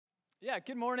Yeah,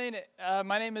 good morning.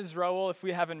 My name is Raul. If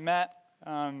we haven't met,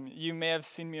 you may have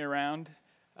seen me around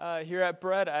here at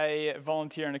Bread. I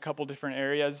volunteer in a couple different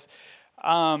areas,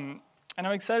 and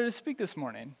I'm excited to speak this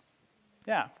morning.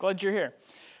 Yeah, glad you're here.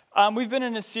 We've been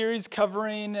in a series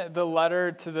covering the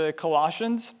letter to the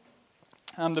Colossians.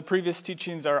 The previous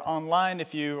teachings are online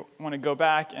if you want to go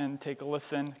back and take a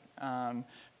listen,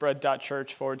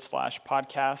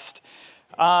 bread.church/podcast.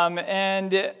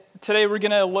 And today we're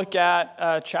going to look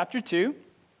at chapter 2.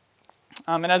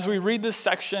 And as we read this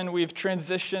section, we've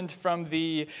transitioned from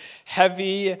the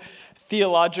heavy,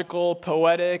 theological,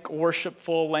 poetic,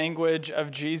 worshipful language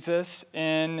of Jesus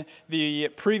in the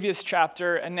previous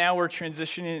chapter, and now we're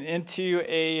transitioning into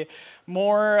a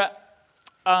more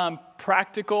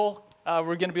practical.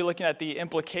 We're going to be looking at the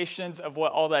implications of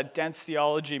what all that dense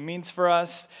theology means for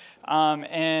us,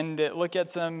 and look at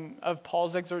some of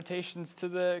Paul's exhortations to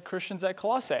the Christians at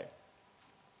Colossae.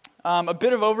 A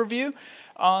bit of overview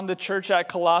on the church at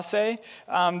Colossae.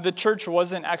 The church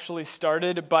wasn't actually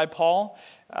started by Paul.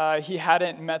 He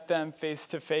hadn't met them face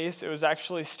to face. It was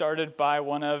actually started by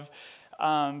one of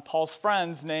Paul's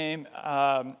friends named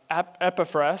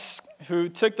Epaphras, who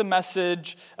took the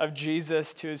message of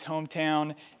Jesus to his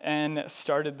hometown and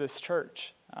started this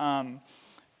church.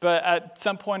 But at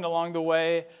some point along the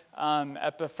way,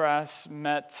 Epaphras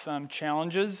met some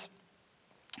challenges,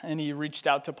 and he reached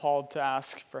out to Paul to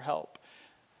ask for help.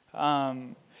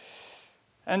 And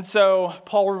so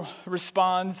Paul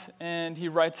responds, and he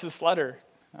writes this letter.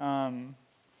 And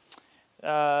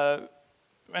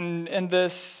in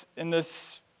this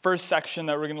first section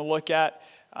that we're going to look at,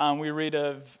 we read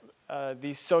of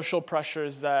the social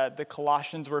pressures that the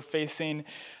Colossians were facing,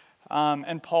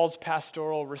 and Paul's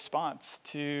pastoral response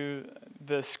to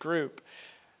this group.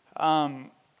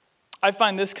 I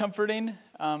find this comforting.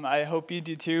 I hope you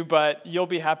do too, but you'll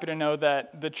be happy to know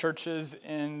that the churches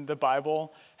in the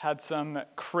Bible had some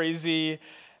crazy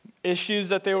issues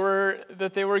that they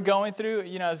were going through,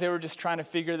 as they were just trying to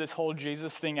figure this whole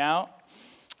Jesus thing out.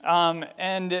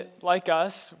 And like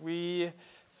us, we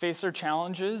face our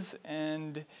challenges,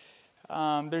 and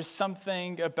there's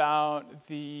something about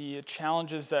the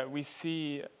challenges that we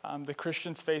see the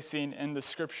Christians facing in the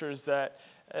scriptures that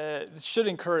should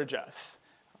encourage us.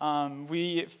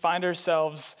 We find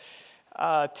ourselves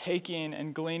taking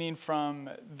and gleaning from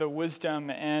the wisdom,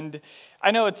 and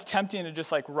I know it's tempting to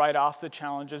just write off the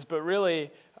challenges, but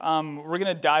really we're going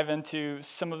to dive into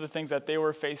some of the things that they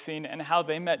were facing and how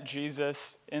they met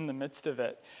Jesus in the midst of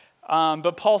it.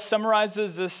 But Paul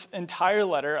summarizes this entire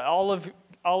letter, all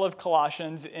of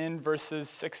Colossians, in verses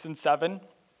 6 and 7.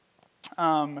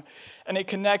 And it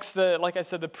connects like I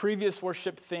said, the previous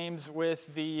worship themes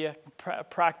with the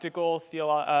practical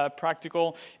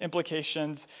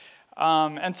implications.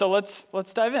 And so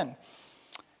let's dive in.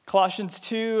 Colossians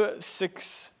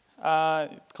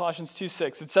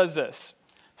 2:6. It says this: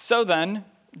 "So then,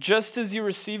 just as you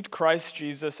received Christ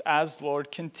Jesus as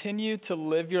Lord, continue to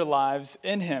live your lives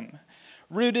in Him,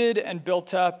 rooted and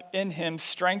built up in Him,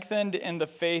 strengthened in the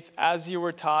faith as you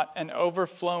were taught, and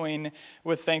overflowing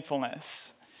with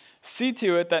thankfulness. See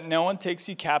to it that no one takes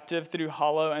you captive through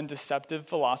hollow and deceptive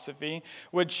philosophy,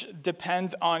 which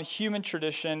depends on human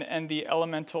tradition and the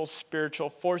elemental spiritual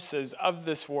forces of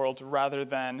this world rather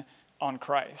than on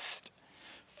Christ.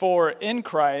 For in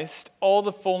Christ, all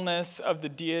the fullness of the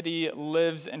deity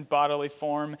lives in bodily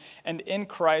form, and in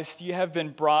Christ you have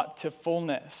been brought to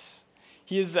fullness.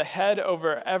 He is the head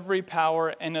over every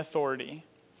power and authority.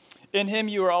 In Him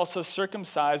you are also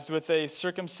circumcised with a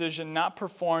circumcision not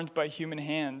performed by human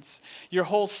hands. Your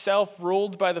whole self,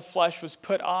 ruled by the flesh, was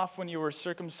put off when you were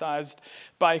circumcised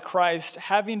by Christ,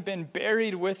 having been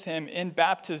buried with Him in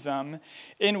baptism,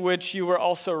 in which you were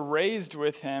also raised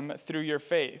with Him through your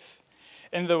faith,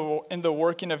 in the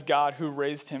working of God who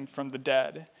raised Him from the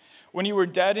dead. When you were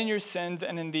dead in your sins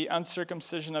and in the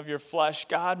uncircumcision of your flesh,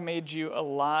 God made you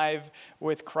alive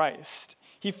with Christ.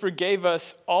 He forgave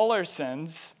us all our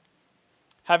sins,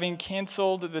 having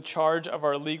canceled the charge of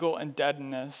our legal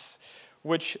indebtedness,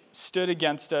 which stood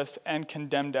against us and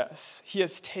condemned us. He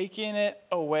has taken it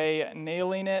away,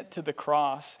 nailing it to the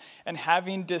cross, and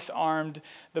having disarmed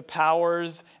the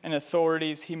powers and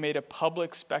authorities, He made a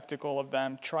public spectacle of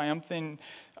them, triumphing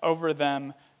over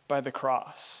them by the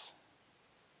cross."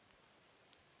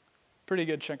 Pretty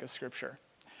good chunk of scripture.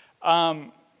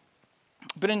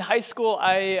 But in high school,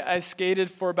 I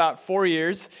skated for about 4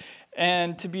 years,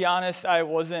 and to be honest, I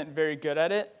wasn't very good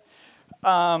at it.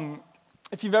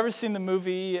 If you've ever seen the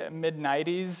movie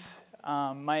Mid-90s,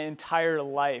 my entire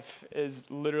life is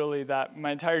literally that.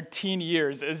 My entire teen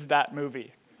years is that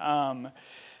movie.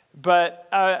 But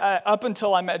up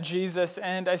until I met Jesus,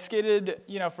 and I skated,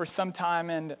 for some time,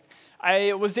 and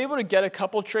I was able to get a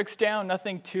couple tricks down,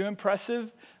 nothing too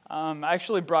impressive. I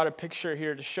actually brought a picture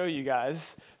here to show you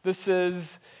guys. This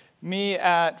is me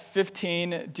at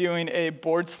 15 doing a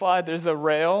board slide. There's a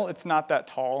rail. It's not that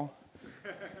tall.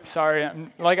 Sorry.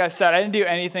 Like I said, I didn't do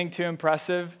anything too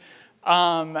impressive.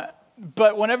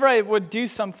 But whenever I would do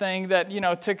something that,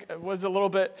 was a little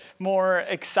bit more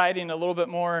exciting, a little bit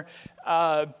more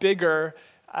bigger,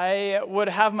 I would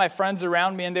have my friends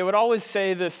around me, and they would always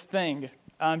say this thing.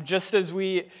 Just as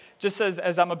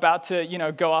I'm about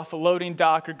to, go off a loading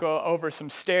dock or go over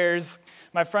some stairs,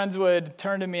 my friends would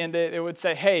turn to me and they would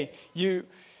say, "Hey, you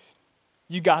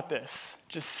got this.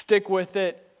 Just stick with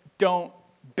it. Don't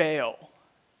bail.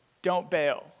 Don't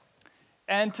bail."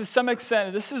 And to some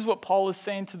extent, this is what Paul is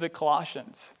saying to the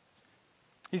Colossians.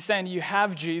 He's saying, you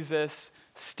have Jesus,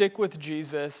 stick with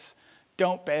Jesus,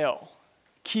 don't bail.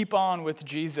 Keep on with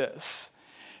Jesus.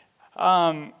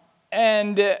 And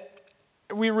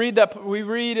we read,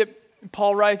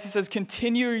 Paul writes, he says,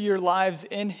 continue your lives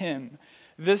in him.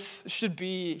 This should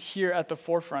be here at the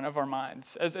forefront of our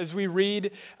minds. As we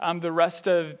read the rest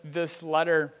of this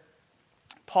letter,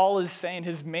 Paul is saying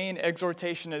his main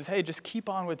exhortation is, hey, just keep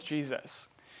on with Jesus.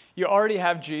 You already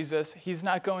have Jesus. He's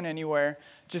not going anywhere.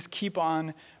 Just keep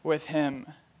on with him.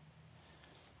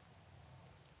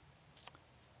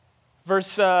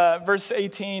 Verse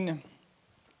 18,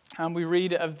 we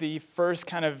read of the first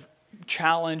kind of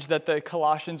challenge that the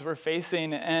Colossians were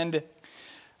facing. And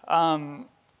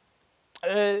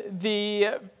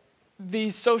the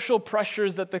social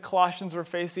pressures that the Colossians were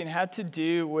facing had to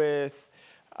do with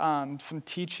some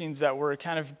teachings that were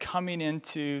kind of coming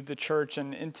into the church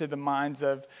and into the minds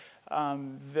of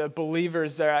the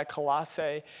believers there at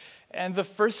Colossae. And the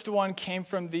first one came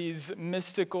from these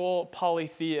mystical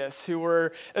polytheists who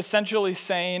were essentially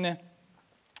saying,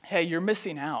 hey, you're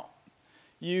missing out.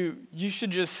 You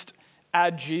should just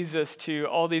add Jesus to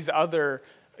all these other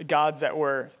gods that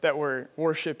we're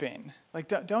worshiping. Like,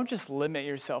 don't just limit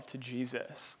yourself to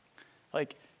Jesus.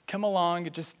 Like, come along,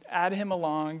 just add him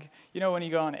along. When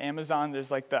you go on Amazon,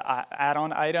 there's like the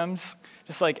add-on items.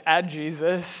 Just like add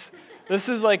Jesus. This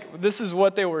is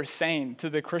what they were saying to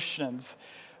the Christians.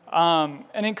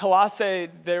 And in Colossae,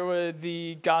 there were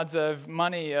the gods of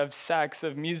money, of sex,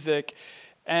 of music,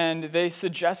 and they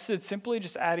suggested simply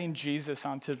just adding Jesus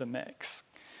onto the mix.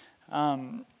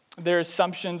 Their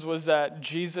assumptions was that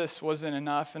Jesus wasn't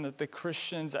enough and that the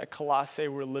Christians at Colossae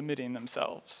were limiting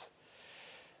themselves,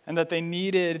 and that they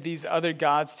needed these other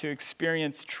gods to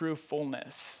experience true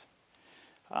fullness.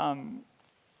 And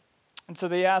so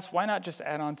they asked, why not just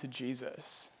add on to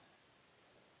Jesus?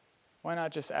 Why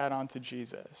not just add on to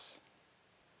Jesus?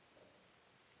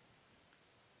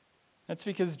 That's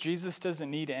because Jesus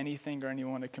doesn't need anything or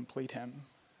anyone to complete him.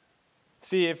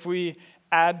 See, if we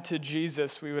add to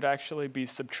Jesus, we would actually be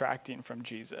subtracting from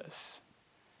Jesus.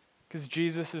 Because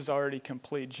Jesus is already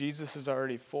complete. Jesus is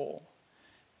already full.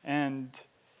 And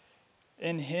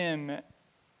in him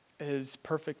is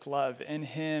perfect love. In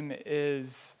him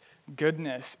is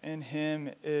goodness. In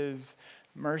him is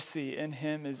mercy. In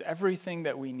him is everything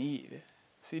that we need.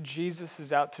 See, Jesus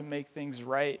is out to make things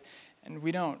right, and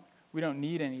we don't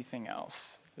need anything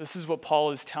else. This is what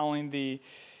Paul is telling the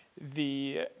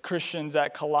Christians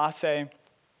at Colossae.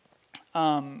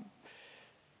 And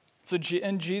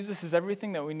Jesus is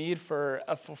everything that we need for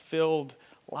a fulfilled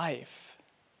life.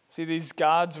 See, these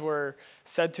gods were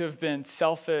said to have been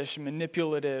selfish,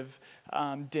 manipulative,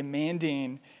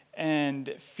 demanding,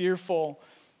 and fearful.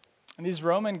 And these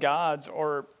Roman gods,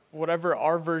 or whatever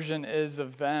our version is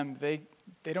of them, they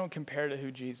don't compare to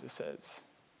who Jesus is.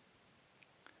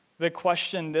 The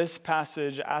question this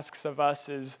passage asks of us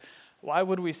is, why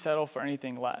would we settle for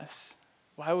anything less?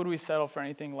 Why would we settle for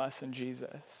anything less than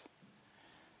Jesus?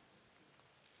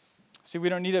 See, we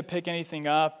don't need to pick anything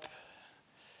up.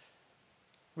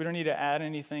 We don't need to add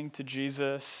anything to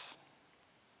Jesus.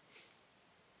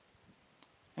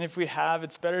 And if we have,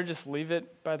 it's better just leave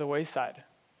it by the wayside.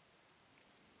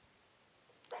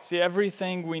 See,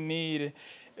 everything we need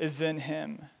is in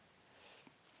him.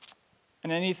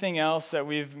 And anything else that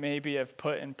we've maybe have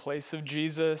put in place of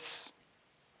Jesus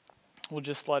will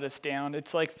just let us down.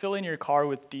 It's like filling your car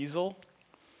with diesel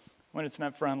when it's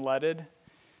meant for unleaded.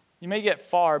 You may get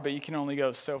far, but you can only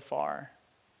go so far.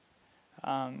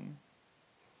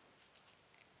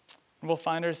 We'll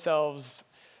find ourselves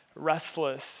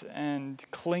restless and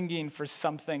clinging for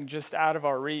something just out of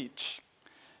our reach.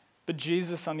 But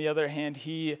Jesus, on the other hand,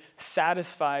 he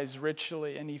satisfies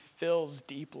richly and he fills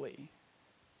deeply.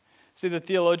 See, the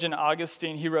theologian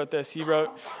Augustine, he wrote this. He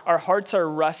wrote, "Our hearts are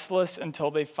restless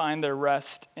until they find their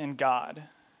rest in God."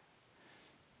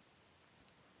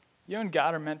 You and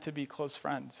God are meant to be close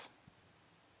friends.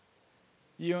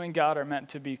 You and God are meant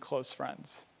to be close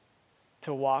friends,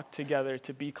 to walk together,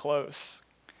 to be close.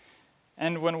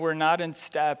 And when we're not in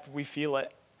step, we feel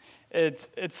it.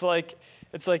 It's like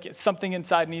something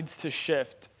inside needs to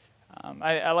shift.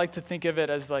 I like to think of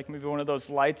it as like maybe one of those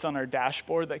lights on our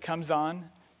dashboard that comes on,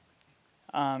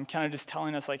 kind of just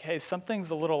telling us like, hey, something's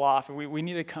a little off, and we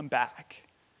need to come back.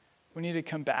 We need to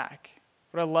come back.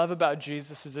 What I love about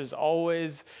Jesus is there's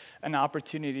always an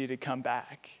opportunity to come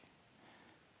back.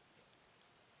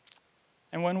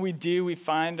 And when we do, we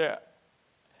find our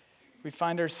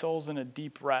souls in a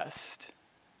deep rest,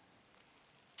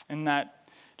 in that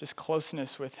just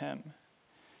closeness with him.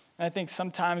 And I think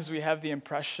sometimes we have the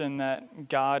impression that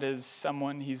God is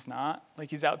someone he's not, like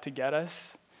he's out to get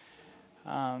us.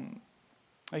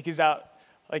 Like he's out,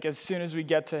 like as soon as we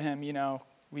get to him,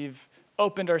 we've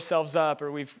opened ourselves up,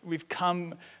 or we've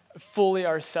come fully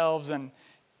ourselves, and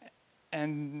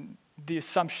the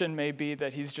assumption may be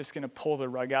that he's just going to pull the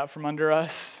rug out from under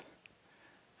us.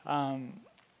 When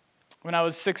I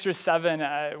was 6 or 7,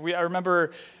 I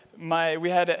remember we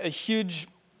had a huge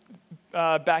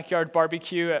backyard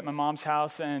barbecue at my mom's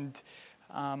house, and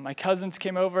my cousins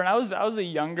came over, and I was the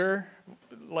younger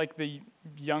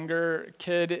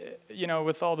kid,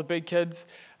 with all the big kids.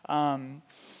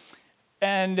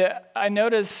 And I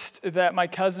noticed that my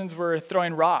cousins were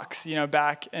throwing rocks,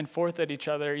 back and forth at each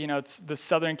other. It's the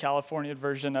Southern California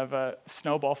version of a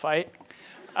snowball fight.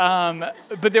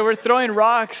 But they were throwing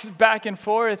rocks back and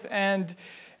forth, and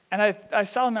I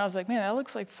saw them, and I was like, man, that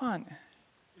looks like fun.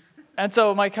 And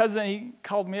so my cousin, he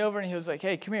called me over, and he was like,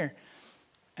 hey, come here.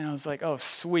 And I was like, oh,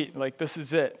 sweet, like this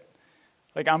is it.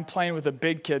 Like I'm playing with the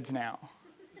big kids now.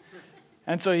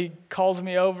 And so he calls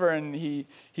me over, and he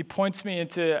points me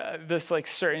into this like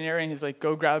certain area, and he's like,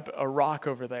 go grab a rock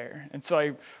over there. And so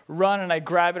I run and I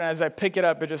grab it, and as I pick it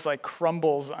up, it just like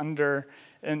crumbles under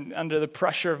the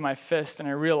pressure of my fist, and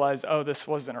I realized, oh, this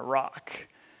wasn't a rock.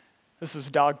 This was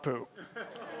dog poop.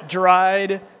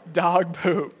 Dried dog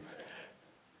poop.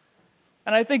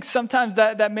 And I think sometimes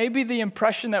that may be the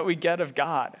impression that we get of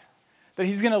God, that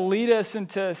he's going to lead us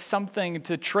into something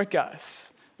to trick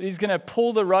us, that he's going to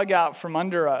pull the rug out from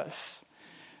under us.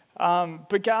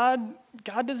 But God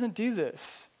doesn't do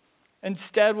this.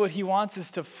 Instead, what he wants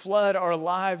is to flood our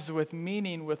lives with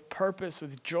meaning, with purpose,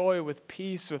 with joy, with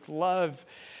peace, with love,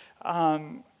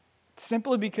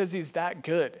 simply because he's that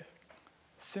good.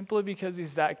 Simply because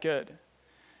he's that good.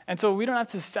 And so we don't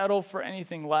have to settle for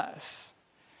anything less.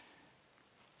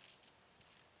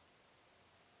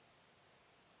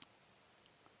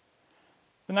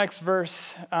 The next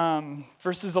verse,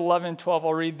 verses 11 and 12,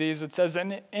 I'll read these. It says,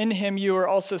 in him you are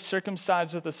also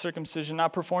circumcised with a circumcision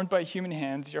not performed by human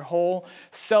hands. Your whole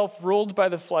self ruled by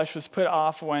the flesh was put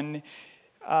off when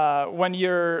you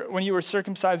were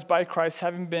circumcised by Christ,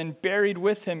 having been buried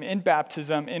with him in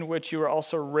baptism, in which you were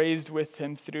also raised with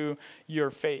him through your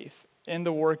faith in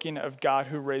the working of God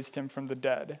who raised him from the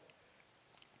dead.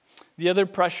 The other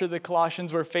pressure the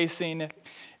Colossians were facing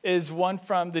is one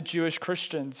from the Jewish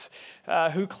Christians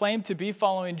who claimed to be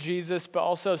following Jesus, but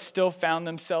also still found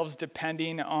themselves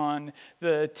depending on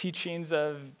the teachings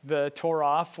of the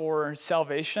Torah for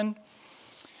salvation.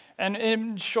 And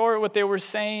in short, what they were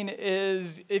saying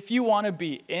is, if you want to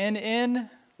be in,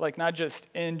 like not just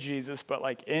in Jesus, but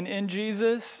like in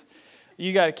Jesus,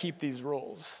 you got to keep these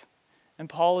rules. And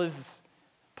Paul is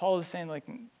saying like,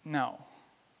 no.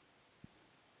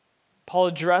 Paul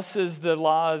addresses the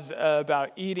laws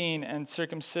about eating and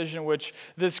circumcision, which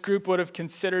this group would have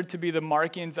considered to be the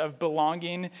markings of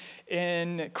belonging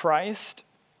in Christ.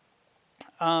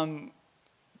 Paul,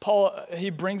 he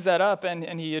brings that up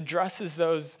and he addresses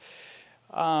those.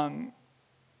 And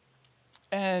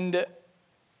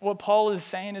what Paul is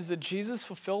saying is that Jesus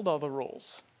fulfilled all the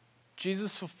rules.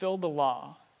 Jesus fulfilled the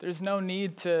law. There's no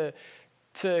need to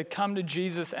come to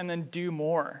Jesus and then do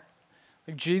more.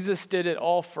 Like Jesus did it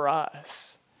all for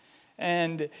us,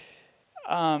 and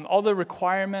all the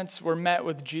requirements were met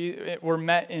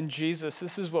in Jesus.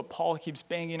 This is what Paul keeps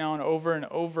banging on over and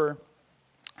over.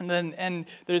 And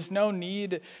there's no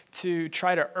need to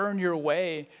try to earn your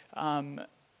way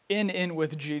in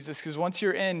with Jesus, because once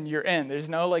you're in, you're in. There's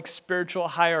no like spiritual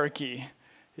hierarchy,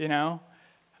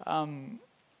 And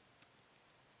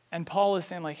Paul is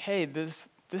saying like, hey, this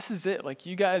is it. Like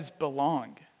you guys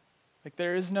belong. Like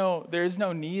there is no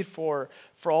need for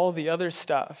all the other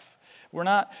stuff. We're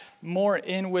not more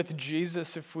in with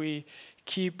Jesus if we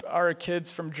keep our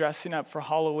kids from dressing up for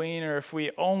Halloween, or if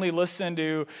we only listen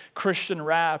to Christian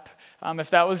rap. If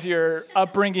that was your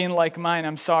upbringing like mine,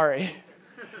 I'm sorry.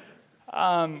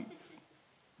 But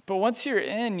once you're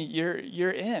in,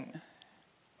 you're in.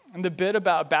 And the bit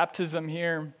about baptism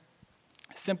here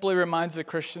simply reminds the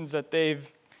Christians that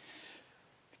they've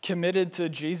committed to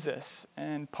Jesus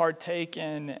and partake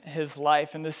in his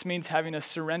life. And this means having a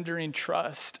surrendering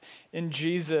trust in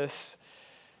Jesus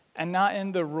and not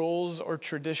in the rules or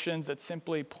traditions that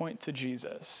simply point to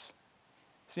Jesus.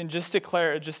 See, and just to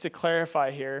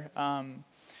clarify here,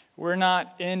 we're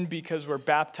not in because we're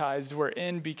baptized. We're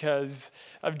in because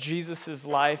of Jesus'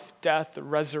 life, death,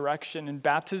 resurrection. And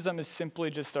baptism is simply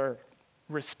just our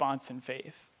response in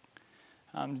faith.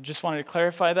 Just wanted to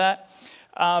clarify that.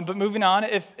 But moving on,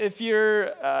 if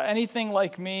you're anything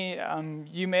like me,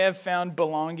 you may have found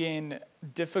belonging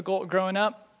difficult growing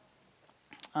up.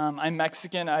 I'm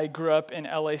Mexican. I grew up in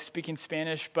LA speaking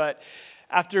Spanish, but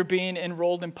after being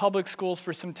enrolled in public schools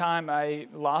for some time, I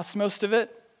lost most of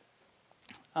it.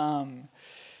 And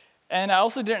I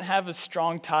also didn't have a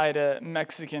strong tie to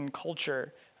Mexican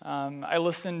culture. I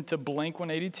listened to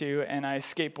Blink-182 and I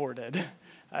skateboarded.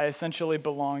 I essentially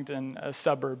belonged in a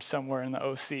suburb somewhere in the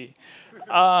OC.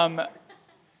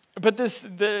 But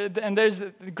there's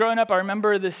growing up, I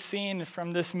remember this scene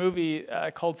from this movie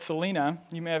called Selena.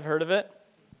 You may have heard of it.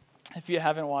 If you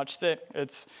haven't watched it,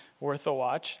 it's worth a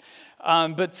watch.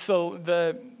 But so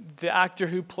the actor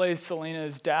who plays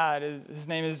Selena's dad, his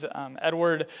name is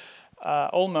Edward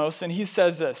Olmos, and he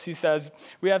says this. He says,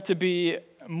 "We have to be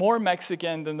more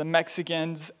Mexican than the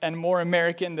Mexicans and more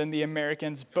American than the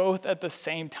Americans, both at the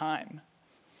same time."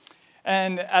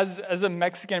 And as a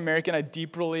Mexican American, I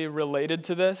deeply related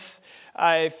to this.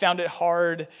 I found it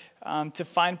hard to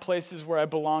find places where I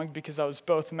belonged because I was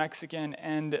both Mexican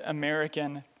and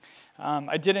American.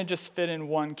 I didn't just fit in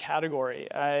one category.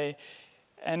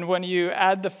 And when you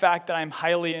add the fact that I'm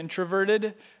highly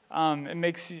introverted,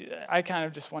 I kind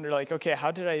of just wonder, like, okay, how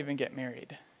did I even get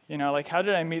married? You know, like, how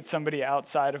did I meet somebody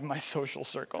outside of my social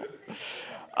circle?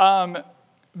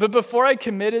 But before I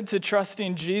committed to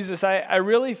trusting Jesus, I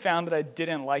really found that I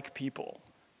didn't like people.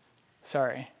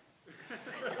 Sorry.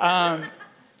 I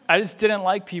just didn't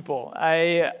like people.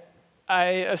 I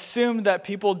assumed that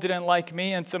people didn't like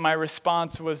me, and so my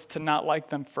response was to not like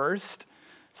them first.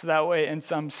 So that way, in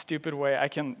some stupid way, I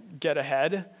can get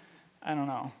ahead. I don't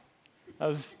know. I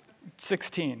was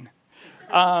 16.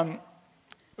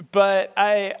 But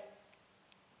I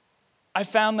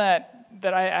found that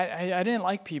I didn't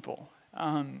like people.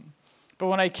 But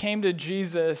when I came to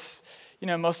Jesus,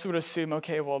 most would assume,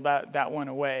 okay, well, that went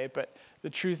away. But the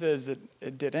truth is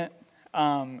it didn't.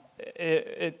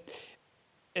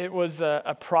 It was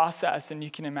a process, and you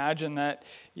can imagine that,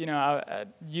 at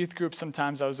youth group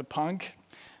sometimes I was a punk.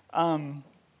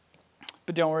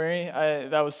 But don't worry,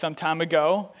 that was some time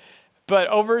ago. But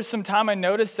over some time, I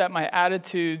noticed that my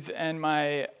attitudes and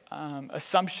my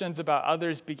assumptions about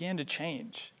others began to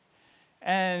change.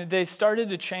 And they started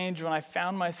to change when I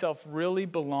found myself really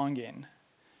belonging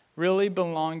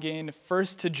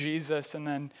first to Jesus and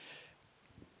then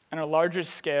on a larger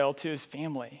scale to his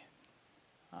family.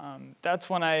 That's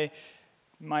when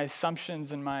my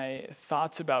assumptions and my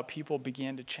thoughts about people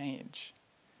began to change.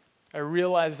 I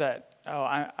realized that,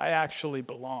 I actually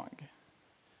belong.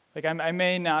 Like I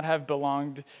may not have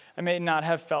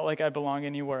felt like I belong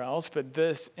anywhere else, but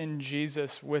in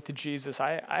Jesus, with Jesus,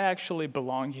 I actually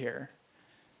belong here.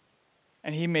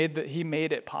 And he made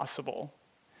it possible.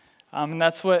 And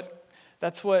that's what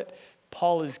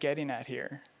Paul is getting at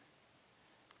here.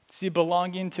 See,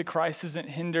 belonging to Christ isn't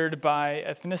hindered by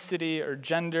ethnicity or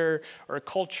gender or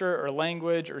culture or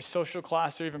language or social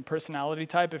class or even personality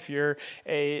type if you're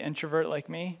an introvert like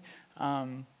me.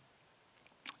 None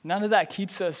of that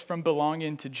keeps us from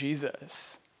belonging to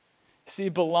Jesus. See,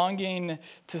 belonging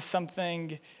to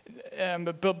something,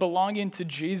 but belonging to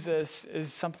Jesus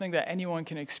is something that anyone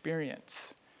can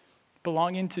experience.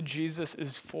 Belonging to Jesus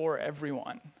is for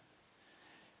everyone.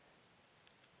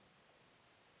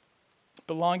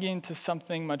 Belonging to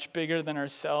something much bigger than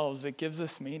ourselves, it gives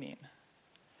us meaning.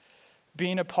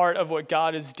 Being a part of what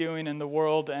God is doing in the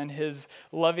world and his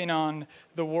loving on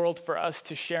the world for us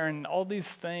to share, and all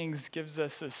these things gives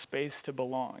us a space to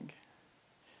belong.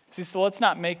 See, so let's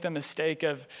not make the mistake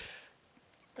of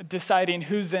deciding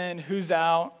who's in, who's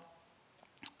out,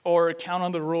 or count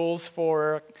on the rules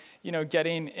for,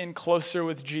 getting in closer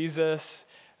with Jesus,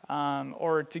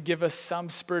 or to give us some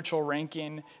spiritual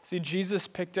ranking. See, Jesus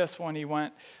picked us when he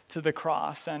went to the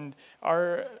cross, and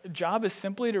our job is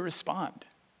simply to respond.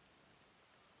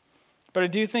 But I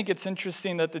do think it's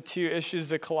interesting that the two issues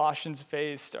that Colossians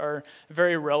faced are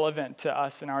very relevant to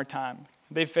us in our time.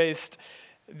 They faced,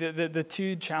 the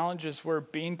two challenges were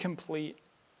being complete,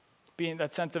 being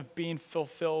that sense of being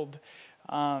fulfilled,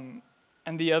 and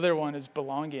the other one is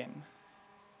belonging.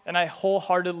 And I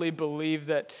wholeheartedly believe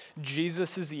that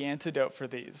Jesus is the antidote for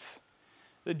these.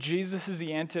 That Jesus is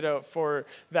the antidote for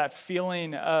that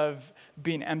feeling of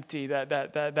being empty, that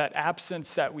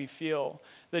absence that we feel.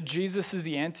 That Jesus is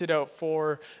the antidote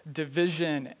for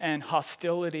division and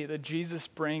hostility. That Jesus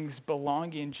brings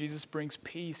belonging. Jesus brings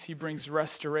peace. He brings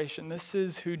restoration. This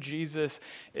is who Jesus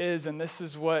is, and this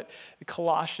is what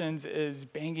Colossians is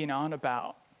banging on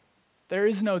about. There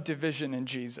is no division in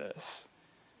Jesus.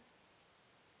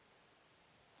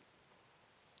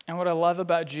 And what I love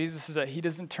about Jesus is that he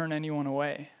doesn't turn anyone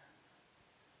away.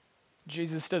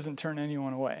 Jesus doesn't turn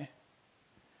anyone away.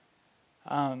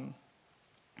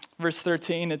 Verse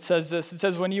 13, it says this. It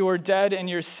says, when you were dead in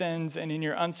your sins and in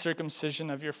your uncircumcision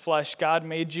of your flesh, God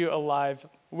made you alive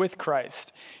with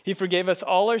Christ. He forgave us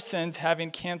all our sins,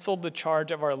 having canceled the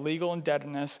charge of our legal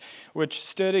indebtedness, which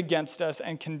stood against us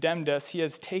and condemned us. He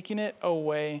has taken it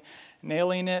away,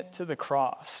 nailing it to the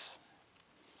cross.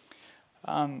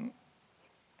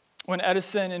 When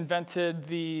Edison invented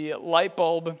the light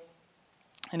bulb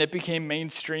and it became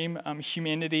mainstream,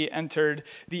 humanity entered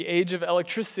the age of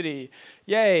electricity.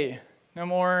 Yay! No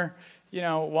more,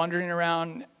 wandering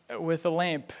around with a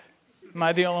lamp. Am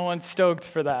I the only one stoked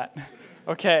for that?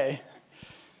 Okay.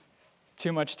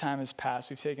 Too much time has passed.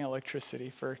 We've taken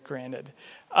electricity for granted.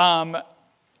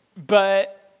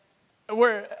 But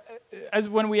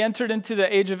when we entered into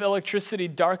the age of electricity,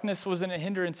 darkness wasn't a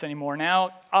hindrance anymore. Now,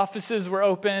 offices were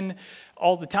open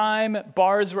all the time,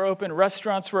 bars were open,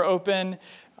 restaurants were open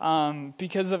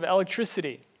because of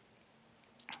electricity.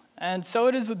 And so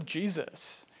it is with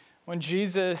Jesus. When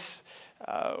Jesus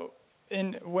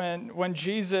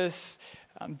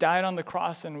died on the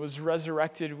cross and was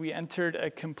resurrected, we entered a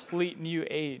complete new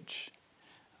age.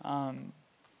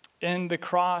 In the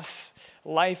cross,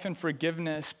 life and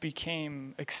forgiveness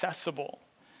became accessible.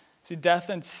 See, death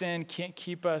and sin can't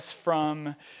keep us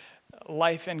from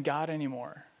life in God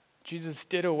anymore. Jesus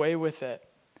did away with it.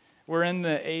 We're in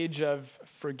the age of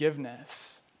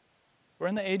forgiveness. We're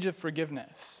in the age of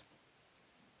forgiveness.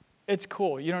 It's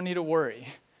cool. You don't need to worry.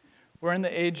 We're in the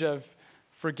age of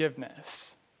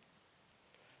forgiveness.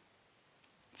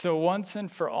 So once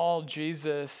and for all,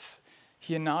 Jesus,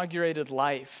 he inaugurated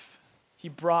life. He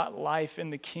brought life in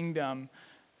the kingdom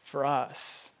for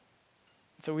us.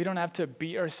 So we don't have to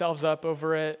beat ourselves up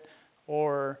over it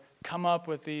or come up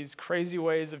with these crazy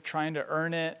ways of trying to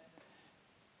earn it.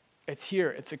 It's here.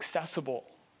 It's accessible.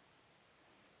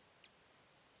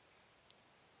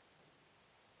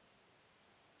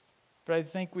 But I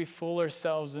think we fool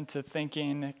ourselves into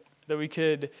thinking that we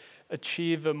could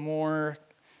achieve a more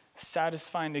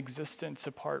satisfying existence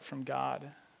apart from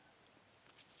God.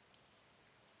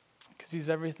 Because he's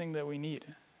everything that we need.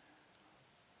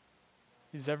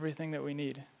 He's everything that we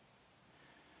need.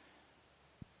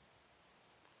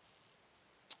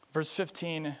 Verse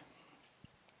 15.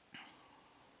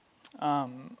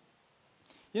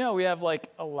 We have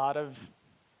a lot of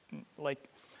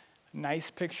nice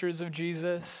pictures of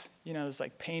Jesus. There's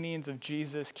paintings of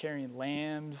Jesus carrying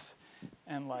lambs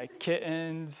and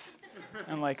kittens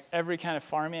and every kind of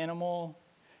farm animal,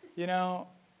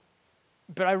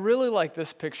 But I really like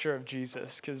this picture of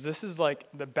Jesus because this is the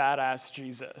badass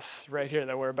Jesus right here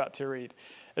that we're about to read.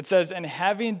 It says, and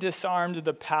having disarmed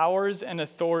the powers and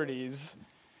authorities,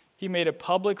 he made a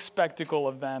public spectacle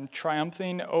of them,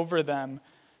 triumphing over them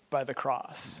by the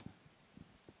cross.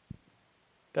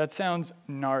 That sounds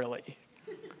gnarly.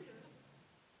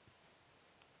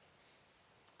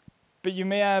 But you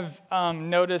may have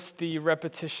noticed the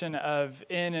repetition of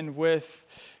in and with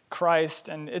Christ,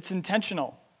 and it's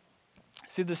intentional.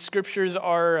 See, the scriptures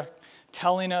are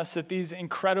telling us that these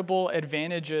incredible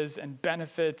advantages and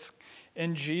benefits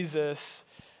in Jesus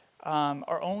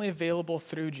are only available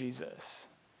through Jesus.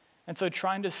 And so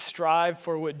trying to strive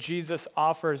for what Jesus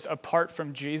offers apart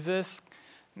from Jesus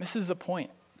misses the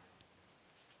point.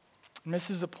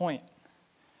 Misses the point.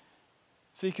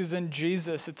 See, because in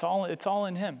Jesus, it's all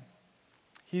in him.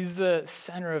 He's the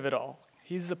center of it all.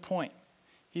 He's the point.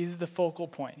 He's the focal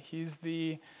point. He's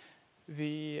the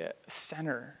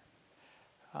center.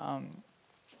 But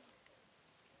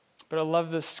I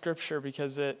love this scripture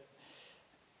because it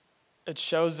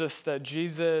shows us that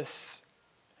Jesus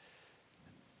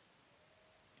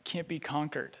can't be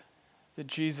conquered, that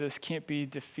Jesus can't be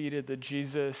defeated, that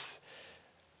Jesus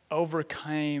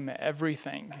overcame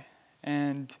everything,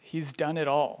 and he's done it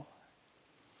all.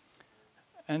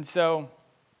 And so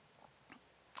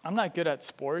I'm not good at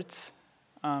sports,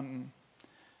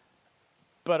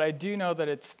 but I do know that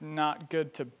it's not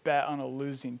good to bet on a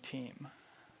losing team.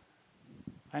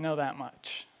 I know that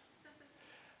much.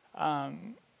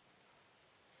 And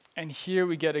here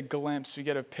we get a glimpse, we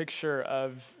get a picture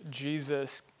of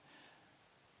Jesus,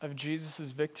 of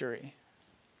Jesus' victory.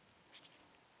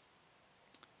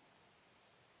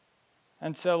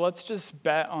 And so let's just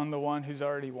bet on the one who's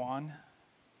already won.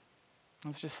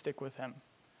 Let's just stick with him.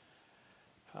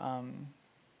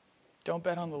 Don't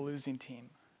bet on the losing team.